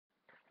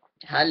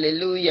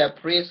Hallelujah.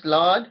 Praise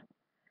Lord.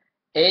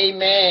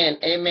 Amen.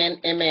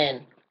 Amen.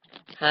 Amen.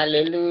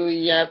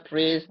 Hallelujah.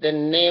 Praise the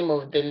name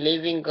of the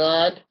living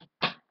God.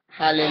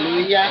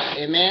 Hallelujah.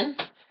 Amen.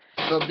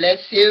 God bless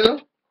you.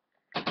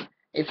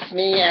 It's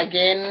me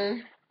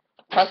again,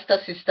 Pastor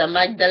Sister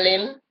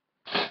Magdalene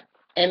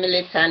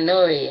Emily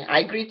Tanoi.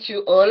 I greet you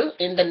all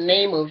in the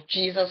name of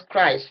Jesus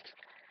Christ.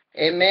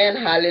 Amen.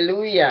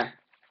 Hallelujah.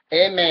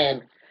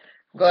 Amen.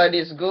 God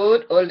is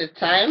good all the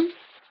time.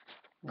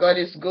 God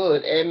is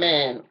good.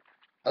 Amen.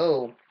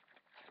 Oh,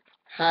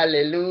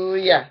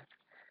 hallelujah.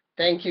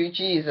 Thank you,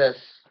 Jesus.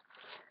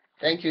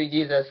 Thank you,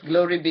 Jesus.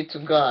 Glory be to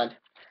God.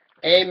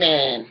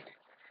 Amen.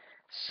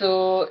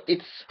 So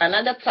it's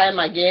another time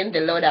again. The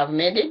Lord have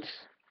made it.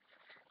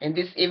 In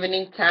this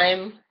evening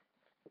time,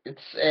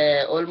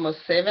 it's almost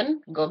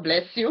 7. God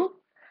bless you.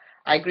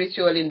 I greet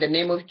you all in the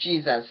name of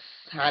Jesus.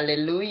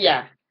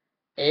 Hallelujah.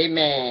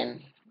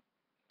 Amen.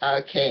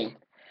 Okay.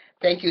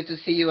 Thank you to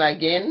see you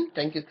again.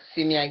 Thank you to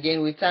see me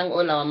again. We thank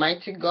all our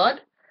mighty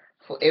God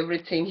for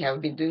everything He has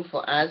been doing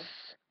for us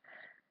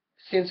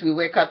since we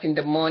wake up in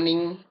the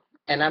morning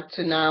and up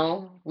to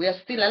now. We are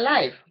still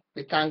alive.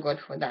 We thank God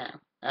for that.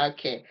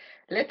 Okay.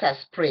 Let us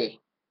pray.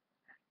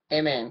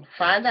 Amen.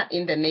 Father,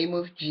 in the name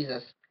of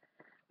Jesus,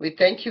 we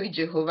thank you,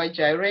 Jehovah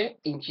Jireh,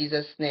 in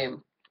Jesus'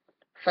 name.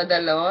 Father,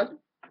 Lord,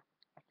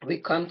 we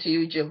come to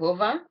you,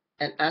 Jehovah,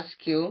 and ask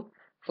you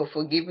for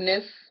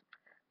forgiveness.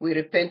 We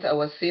repent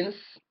our sins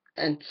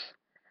and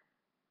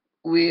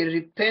we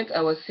rebuke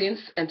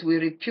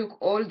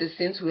all the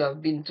sins we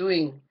have been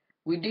doing.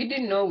 We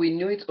didn't know we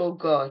knew it, oh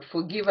God.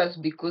 Forgive us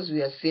because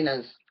we are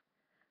sinners.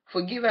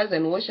 Forgive us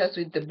and wash us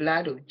with the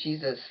blood of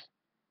Jesus.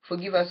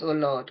 Forgive us, O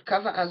Lord.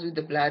 Cover us with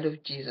the blood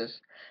of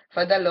Jesus.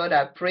 Father, Lord,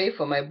 I pray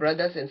for my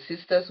brothers and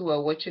sisters who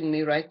are watching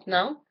me right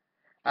now.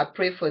 I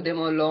pray for them,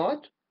 O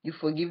Lord. You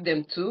forgive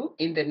them too,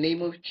 in the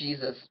name of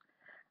Jesus.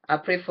 I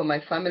pray for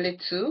my family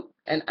too,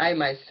 and I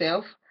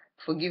myself.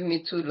 Forgive me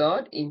too,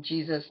 Lord, in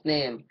Jesus'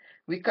 name.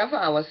 We cover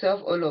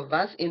ourselves, all of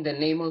us, in the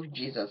name of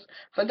Jesus.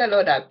 Father,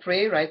 Lord, I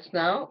pray right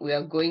now we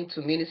are going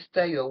to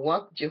minister your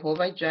work,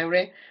 Jehovah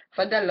Jireh.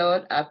 Father,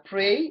 Lord, I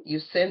pray you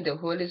send the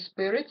Holy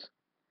Spirit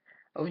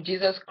of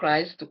Jesus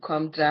Christ to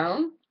come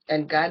down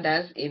and guide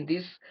us in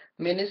this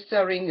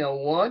ministering your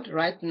word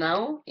right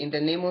now, in the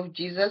name of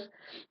Jesus.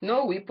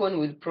 No weapon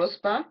will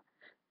prosper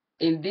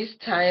in this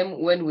time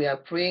when we are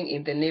praying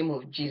in the name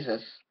of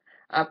Jesus.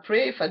 I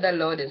pray, Father,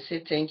 Lord, and say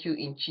thank you.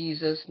 In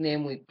Jesus'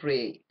 name we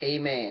pray.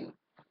 Amen.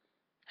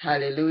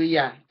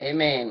 Hallelujah.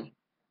 Amen.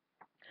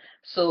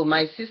 So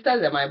my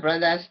sisters and my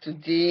brothers,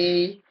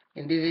 today,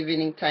 in this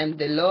evening time,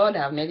 the Lord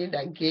have made it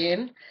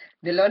again.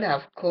 The Lord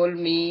have called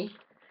me.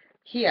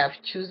 He have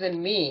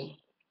chosen me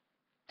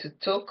to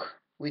talk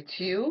with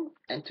you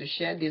and to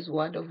share this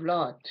word of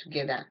Lord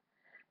together.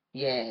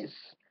 Yes.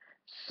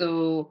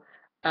 So,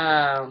 there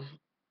are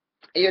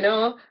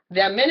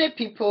many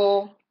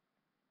people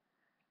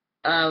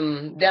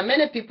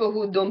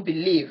who don't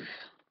believe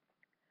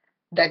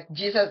that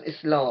Jesus is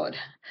Lord.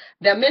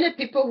 There are many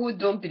people who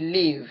don't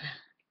believe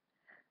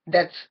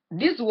that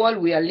this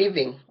world we are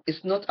living is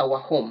not our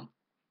home.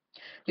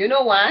 You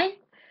know why?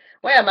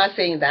 Why am I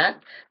saying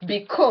that?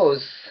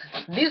 Because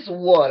this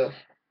world,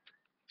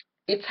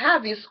 it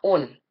has its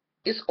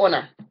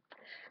owner.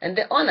 And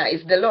the owner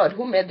is the Lord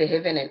who made the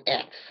heaven and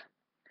earth.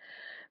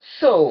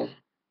 So,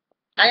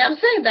 I am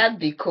saying that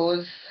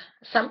because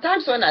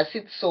sometimes when I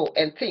sit so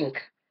and think,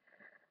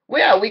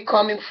 where are we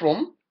coming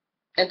from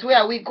and where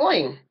are we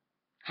going?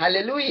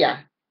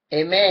 Hallelujah.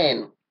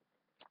 Amen.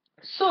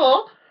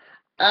 So,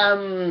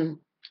 I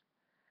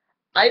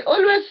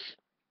always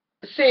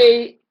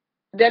say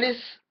there is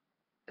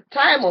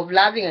time of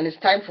laughing and it's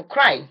time for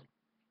crying.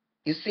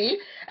 You see?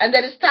 And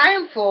there is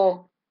time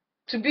for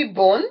to be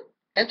born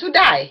and to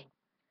die.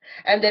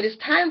 And there is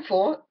time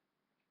for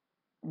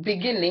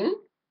beginning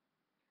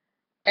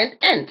and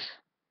end.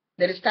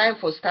 There is time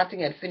for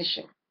starting and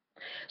finishing.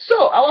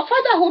 So our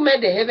Father who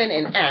made the heaven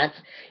and earth,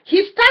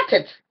 He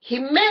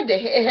made the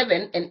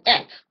heaven and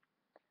earth.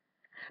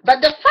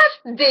 But the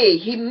first day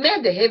He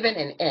made the heaven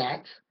and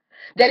earth,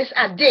 there is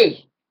a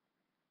day.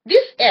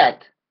 This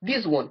earth,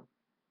 this one,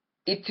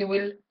 it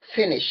will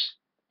finish.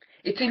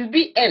 It will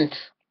be end.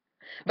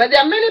 But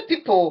there are many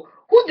people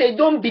who they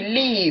don't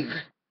believe.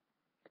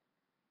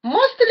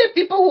 Mostly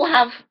people who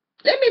have,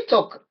 let me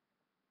talk,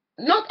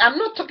 I'm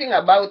not talking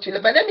about you,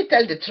 but let me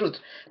tell the truth,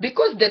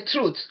 because the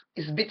truth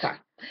is bitter.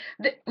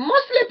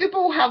 Mostly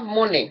people who have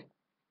money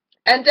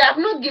and they have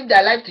not given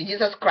their life to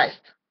Jesus Christ,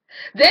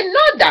 they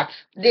know that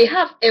they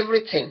have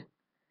everything,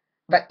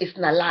 but it's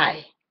a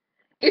lie.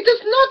 It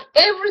is not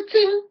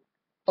everything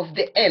of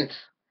the end.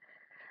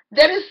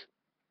 There is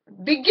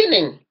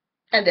beginning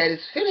and there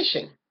is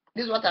finishing.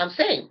 This is what I'm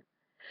saying.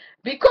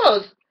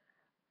 Because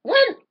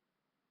when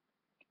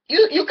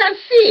you can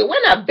see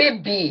when a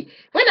baby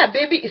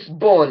is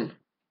born,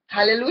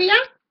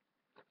 hallelujah.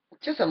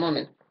 Just a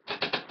moment.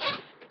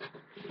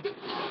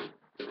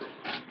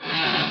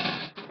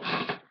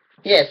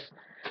 Yes.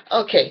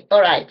 Okay.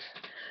 All right.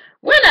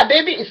 When a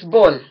baby is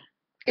born,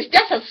 it's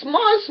just a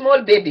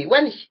small baby.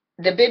 When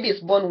the baby is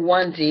born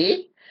one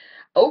day,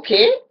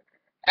 okay,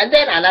 and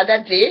then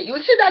another day, you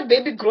see that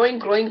baby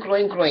growing,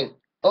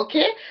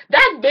 okay?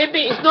 That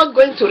baby is not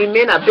going to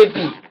remain a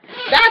baby.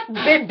 That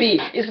baby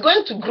is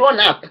going to grow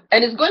up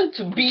and is going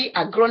to be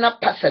a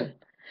grown-up person.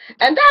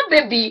 And that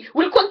baby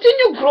will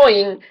continue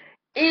growing.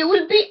 It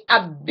will be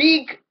a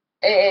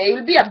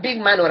big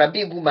man or a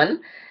big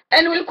woman,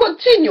 and will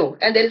continue.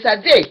 And there is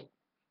a day,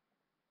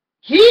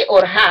 he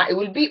or her, it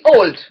will be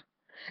old,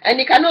 and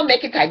he cannot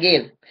make it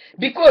again.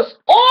 Because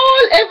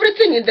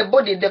everything in the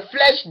body, the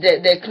flesh,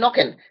 the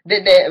knocken,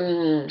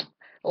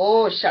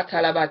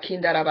 shatalaba,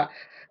 kindaraba,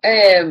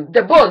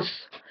 the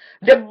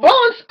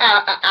bones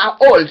are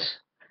old,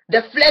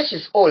 the flesh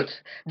is old,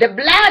 the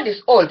blood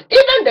is old,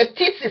 even the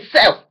teeth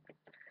itself,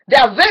 they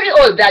are very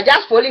old, they are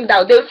just falling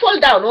down, they will fall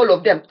down, all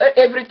of them,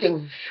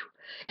 everything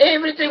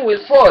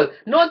will fall,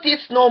 no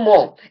teeth no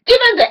more,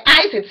 even the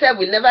eyes itself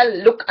will never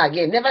look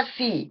again, never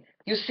see.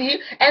 You see,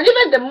 and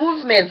even the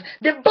movements,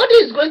 the body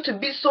is going to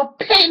be so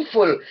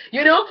painful,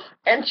 you know,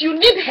 and you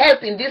need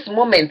help in this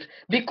moment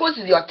because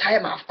your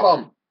time have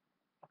come.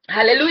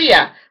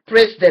 Hallelujah.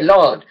 Praise the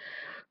Lord.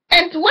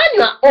 And when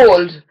you are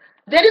old,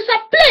 there is a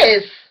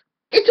place,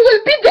 it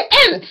will be the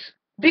end,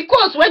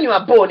 because when you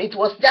are born, it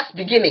was just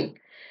beginning.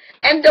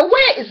 And the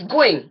way is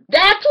going. There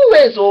are two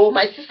ways, oh,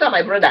 my sister,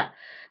 my brother.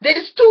 There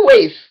is two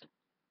ways.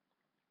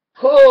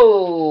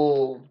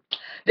 Oh,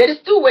 there is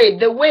two ways,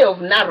 the way of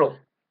narrow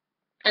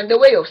and the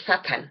way of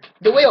Satan,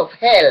 the way of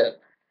hell.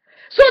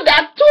 So there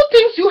are two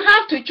things you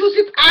have to choose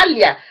it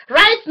earlier,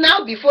 right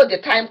now before the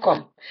time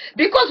comes.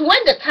 Because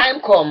when the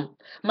time comes,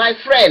 my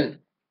friend,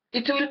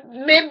 it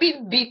will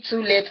maybe be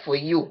too late for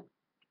you.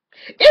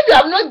 If you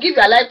have not given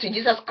your life to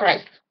Jesus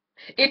Christ,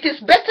 it is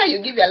better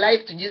you give your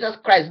life to Jesus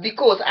Christ,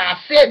 because I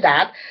have said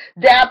that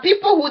there are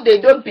people who they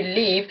don't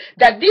believe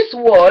that this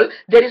world,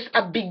 there is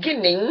a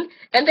beginning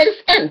and there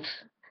is end.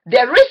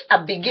 There is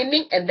a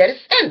beginning and there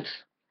is end.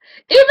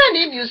 Even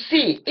if you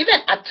see,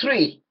 even a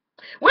tree,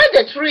 when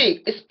the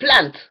tree is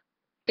planted,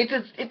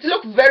 it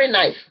looks very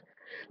nice,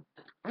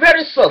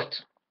 very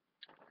soft.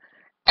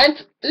 And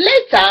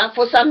later,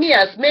 for some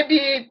years,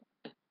 maybe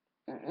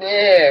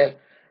 10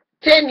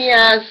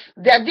 years,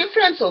 there are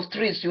difference of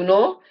trees, you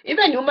know.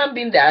 Even human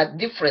beings, there are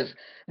difference.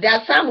 There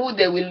are some who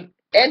they will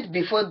end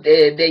before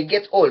they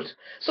get old.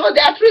 So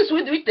there are trees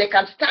with which they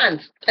can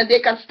stand, and they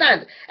can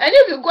stand. And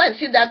if you go and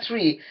see that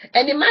tree,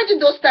 and imagine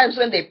those times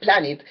when they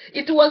planted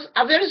it, it was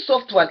a very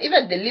soft one.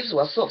 Even the leaves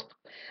were soft.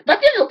 But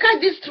if you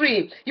cut this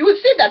tree, you will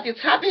see that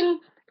it's having,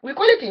 we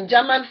call it in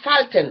German,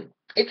 Falten.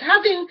 It's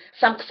having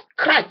some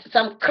crack.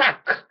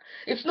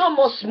 It's not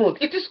more smooth.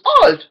 It is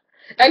old.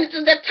 And it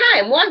is the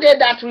time, one day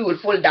that tree will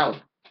fall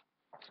down.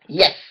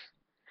 Yes.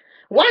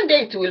 One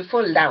day it will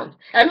fall down.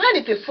 And when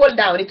it will fall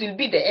down, it will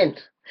be the end.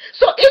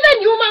 So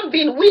even human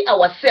beings, we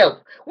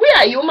ourselves, we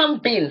are human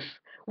beings.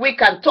 We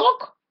can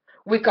talk,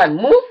 we can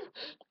move,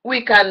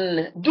 we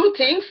can do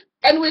things,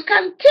 and we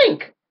can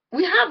think.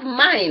 We have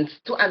minds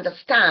to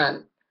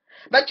understand.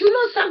 But you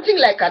know, something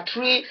like a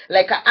tree,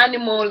 like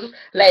animals,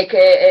 like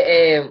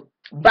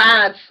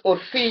birds or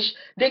fish,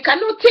 they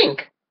cannot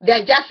think. They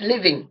are just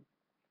living.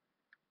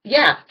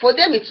 Yeah, for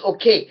them it's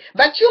okay.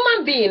 But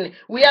human beings,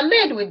 we are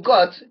made with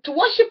God to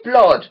worship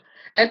Lord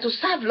and to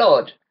serve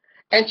Lord.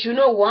 And you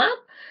know what?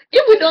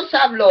 If we don't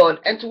serve Lord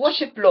and to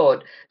worship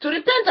Lord, to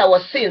repent our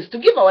sins, to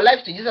give our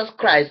life to Jesus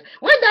Christ,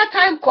 when that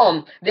time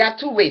comes, there are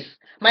two ways.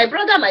 My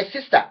brother, my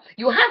sister,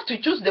 you have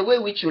to choose the way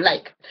which you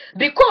like.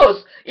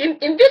 Because in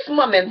this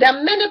moment, there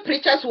are many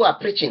preachers who are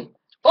preaching.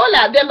 All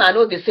of them are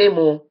not the same.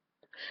 Oh.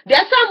 There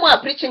are some who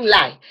are preaching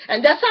lie,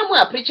 and there are some who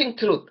are preaching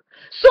truth.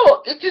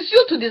 So it is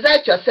you to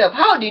decide yourself,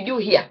 how did you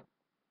hear?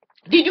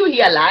 Did you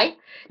hear lie?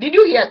 Did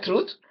you hear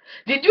truth?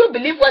 Did you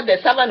believe what the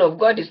servant of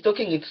God is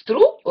talking is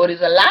true or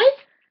is a lie?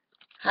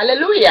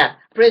 Hallelujah.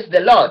 Praise the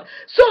Lord.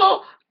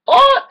 So,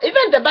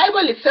 even the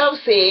Bible itself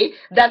say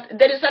that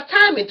there is a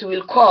time it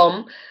will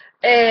come,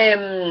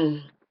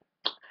 there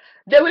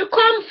will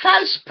come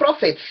false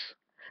prophets.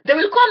 They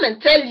will come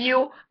and tell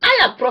you, I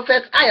am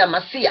prophet, I am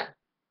Messiah.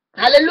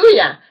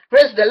 Hallelujah.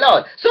 Praise the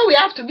Lord. So we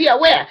have to be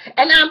aware.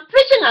 And I'm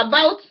preaching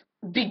about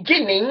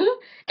beginning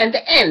and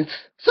the end,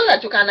 so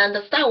that you can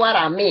understand what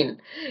I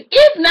mean.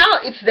 If now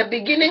it's the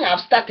beginning have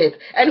started,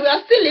 and we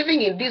are still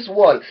living in this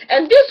world,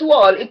 and this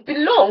world, it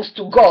belongs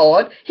to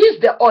God, He's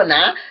the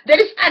owner,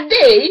 there is a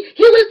day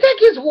He will take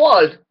His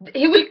world,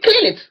 He will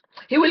clean it,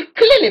 He will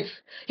clean it,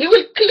 He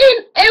will clean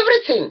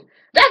everything.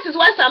 That is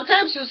why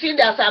sometimes you see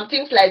there are some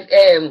things like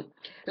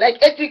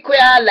earthquake,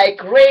 like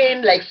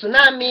rain, like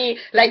tsunami,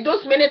 like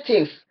those many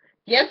things.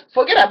 Yes,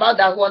 forget about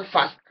that one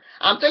first.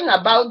 I'm talking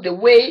about the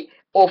way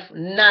of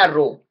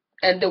narrow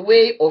and the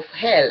way of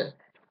hell.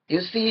 You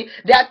see,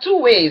 there are two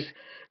ways.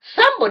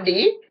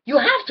 Somebody, you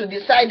have to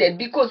decide it,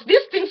 because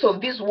these things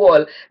of this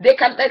world, they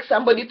can make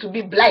somebody to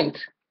be blind.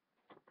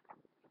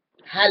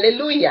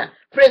 Hallelujah.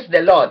 Praise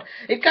the Lord.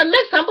 It can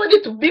make somebody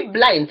to be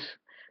blind.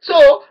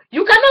 So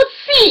you cannot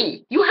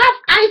see. You have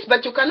eyes,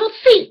 but you cannot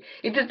see.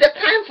 It is the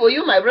time for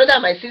you, my brother,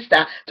 my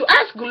sister, to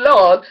ask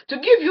Lord to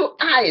give you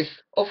eyes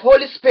of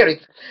Holy Spirit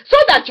so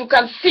that you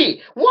can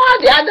see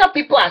what the other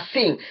people are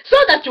seeing, so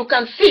that you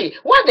can see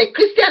what the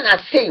Christians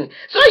are saying,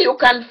 so you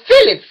can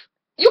feel it.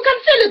 You can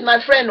feel it,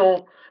 my friend,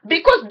 oh.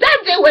 Because that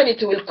day when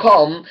it will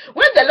come,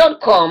 when the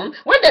Lord come,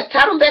 when the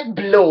trumpet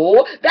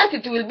blow, that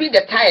it will be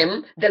the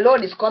time the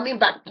Lord is coming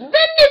back.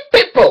 Many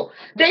people,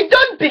 they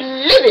don't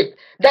believe it,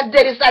 that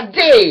there is a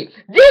day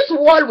this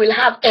world will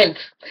have end.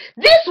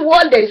 This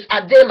world, there is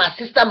a day, my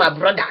sister, my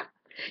brother.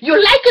 You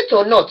like it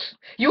or not,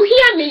 you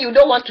hear me, you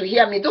don't want to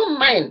hear me, don't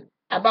mind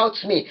about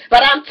me.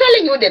 But I'm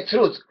telling you the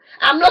truth.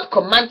 I'm not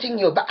commanding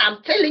you, but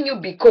I'm telling you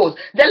because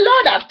the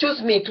Lord have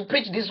chosen me to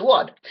preach this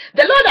word.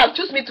 The Lord have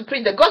chosen me to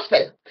preach the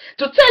gospel,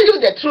 to tell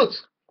you the truth.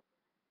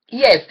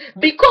 Yes,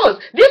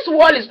 because this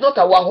world is not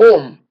our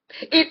home.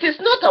 It is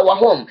not our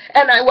home.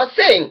 And I was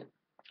saying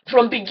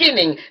from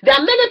beginning, there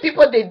are many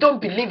people, they don't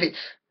believe it.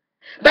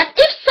 But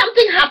if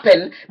something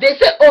happens, they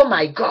say, oh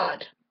my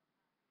God.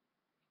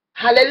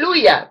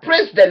 Hallelujah.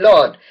 Praise the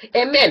Lord.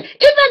 Amen.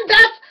 Even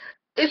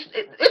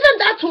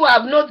that who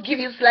have not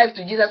given his life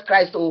to Jesus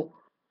Christ, oh,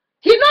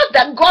 he knows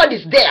that God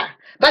is there,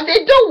 but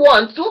they don't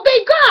want to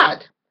obey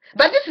God.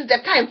 But this is the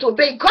time to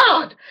obey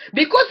God,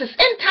 because it's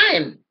end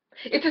time.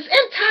 It is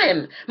end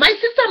time. My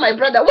sister, my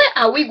brother, where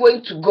are we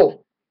going to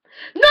go?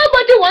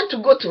 Nobody wants to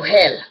go to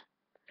hell.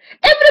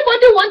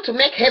 Everybody wants to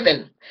make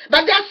heaven.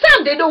 But there are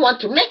some, they don't want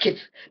to make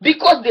it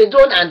because they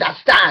don't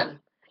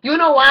understand. You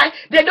know why?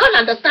 They don't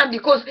understand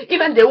because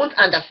even they won't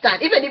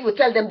understand. Even if you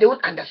tell them, they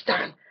won't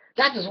understand.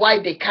 That is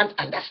why they can't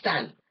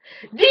understand.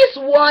 This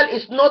world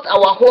is not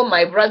our home,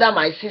 my brother,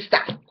 my sister.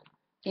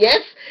 Yes,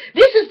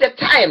 this is the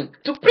time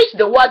to preach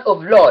the word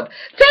of Lord.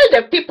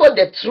 Tell the people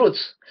the truth.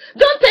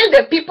 Don't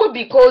tell the people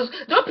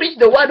don't preach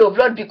the word of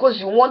Lord because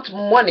you want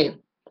money.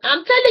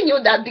 I'm telling you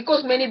that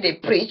because many they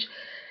preach,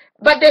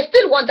 but they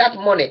still want that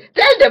money.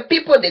 Tell the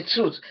people the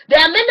truth. There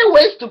are many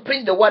ways to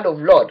preach the word of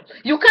Lord.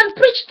 You can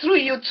preach through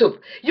YouTube.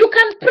 You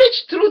can preach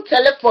through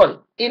telephone,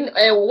 in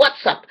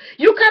WhatsApp.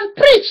 You can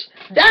preach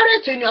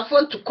direct in your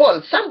phone to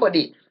call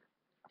somebody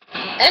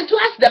and to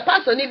ask the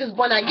person if he's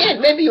born again.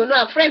 Maybe you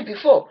know a friend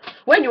before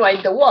when you are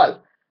in the world.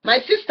 My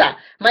sister,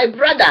 my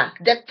brother,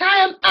 the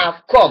time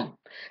have come.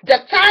 The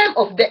time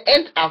of the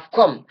end have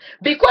come.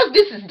 Because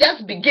this is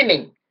just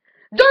beginning.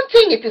 Don't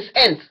think it is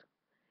end.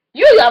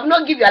 You have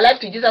not given your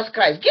life to Jesus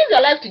Christ. Give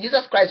your life to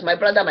Jesus Christ, my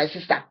brother, my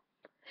sister.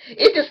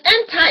 It is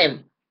end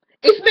time.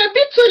 It may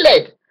be too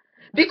late.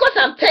 Because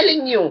I'm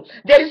telling you,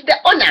 there is the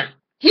honor.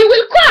 He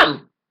will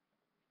come.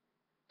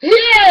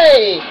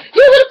 Yay! He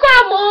will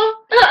come,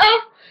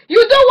 oh.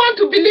 You don't want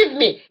to believe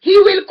me. He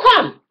will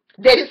come.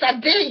 There is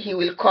a day he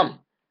will come.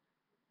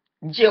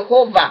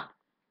 Jehovah,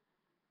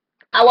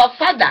 our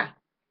Father,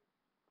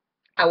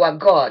 our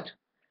God,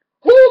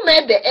 who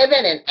made the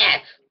heaven and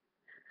earth.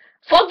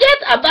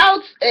 Forget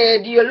about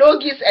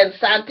geologists and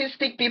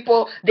scientific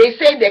people. They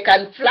say they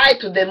can fly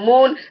to the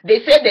moon. They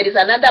say there is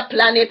another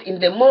planet in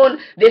the moon.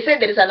 They say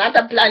there is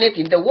another planet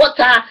in the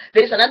water.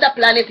 There is another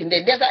planet in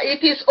the desert.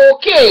 It is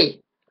okay.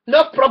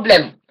 No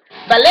problem.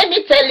 But let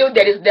me tell you,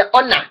 there is the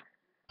honor.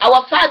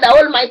 Our Father,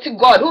 Almighty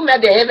God, who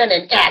made the heaven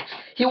and earth,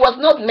 he was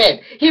not made.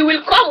 He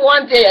will come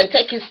one day and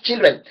take his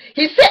children.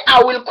 He said,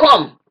 I will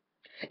come.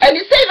 And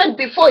he said, even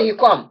before he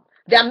come,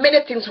 there are many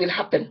things will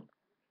happen.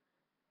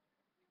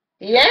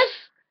 Yes?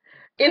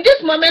 In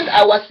this moment,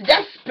 I was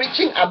just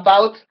preaching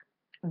about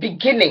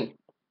beginning.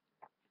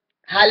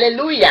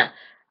 Hallelujah.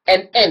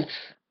 And end.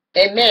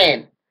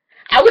 Amen.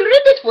 I will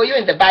read it for you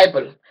in the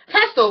Bible.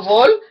 First of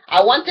all,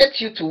 I wanted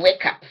you to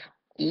wake up.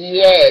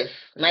 Yes,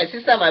 my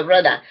sister, my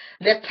brother,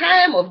 the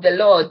time of the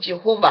Lord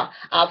Jehovah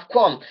have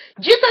come.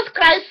 Jesus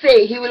Christ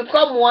say he will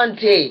come one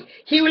day.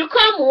 He will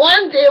come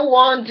one day,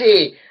 one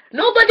day.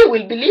 Nobody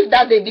will believe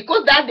that day,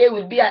 because that day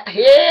will be a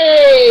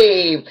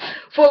hey.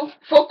 For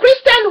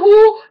Christians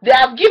who they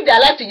have given their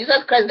life to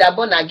Jesus Christ, they are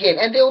born again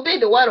and they obey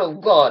the word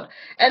of God,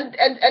 and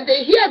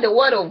they hear the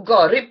word of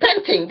God,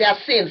 repenting their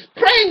sins,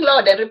 praying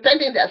Lord and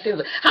repenting their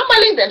sins,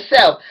 humbling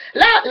themselves,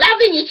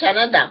 loving each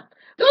another.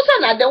 Those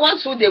are the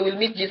ones who they will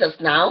meet Jesus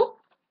now.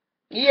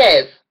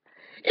 Yes.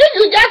 If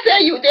you just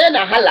say you there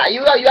na hala,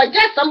 you are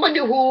just somebody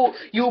who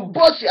you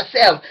boast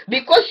yourself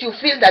because you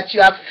feel that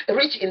you have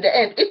reached in the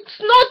end. It's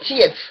not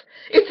yet.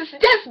 It is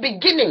just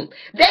beginning.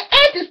 The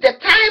end is the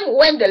time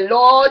when the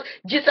Lord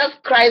Jesus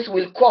Christ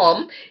will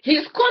come. He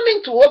is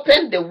coming to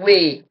open the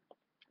way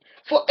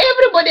for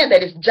everybody, and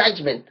there is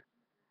judgment.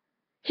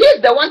 He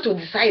is the one to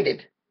decide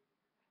it.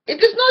 It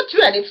is not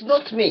you and it's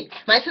not me.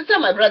 My sister,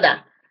 my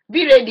brother,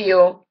 be ready.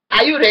 Oh.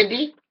 Are you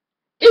ready?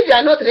 If you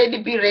are not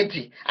ready, be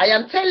ready. I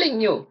am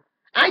telling you.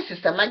 I,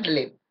 Sister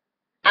Magdalene,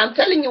 I'm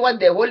telling you what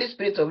the Holy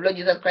Spirit of Lord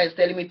Jesus Christ is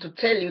telling me to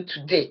tell you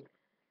today.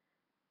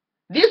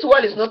 This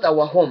world is not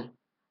our home.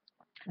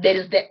 There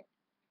is the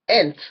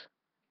end.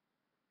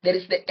 There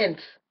is the end,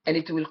 and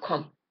it will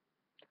come.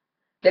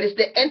 There is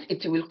the end,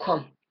 it will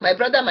come. My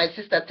brother, my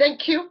sister,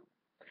 thank you.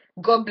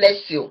 God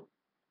bless you.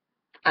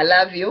 I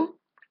love you.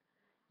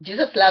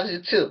 Jesus loves you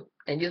too.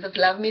 And Jesus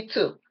loves me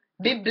too.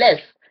 Be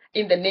blessed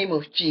in the name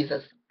of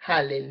Jesus.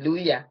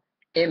 Hallelujah.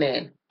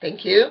 Amen.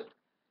 Thank you.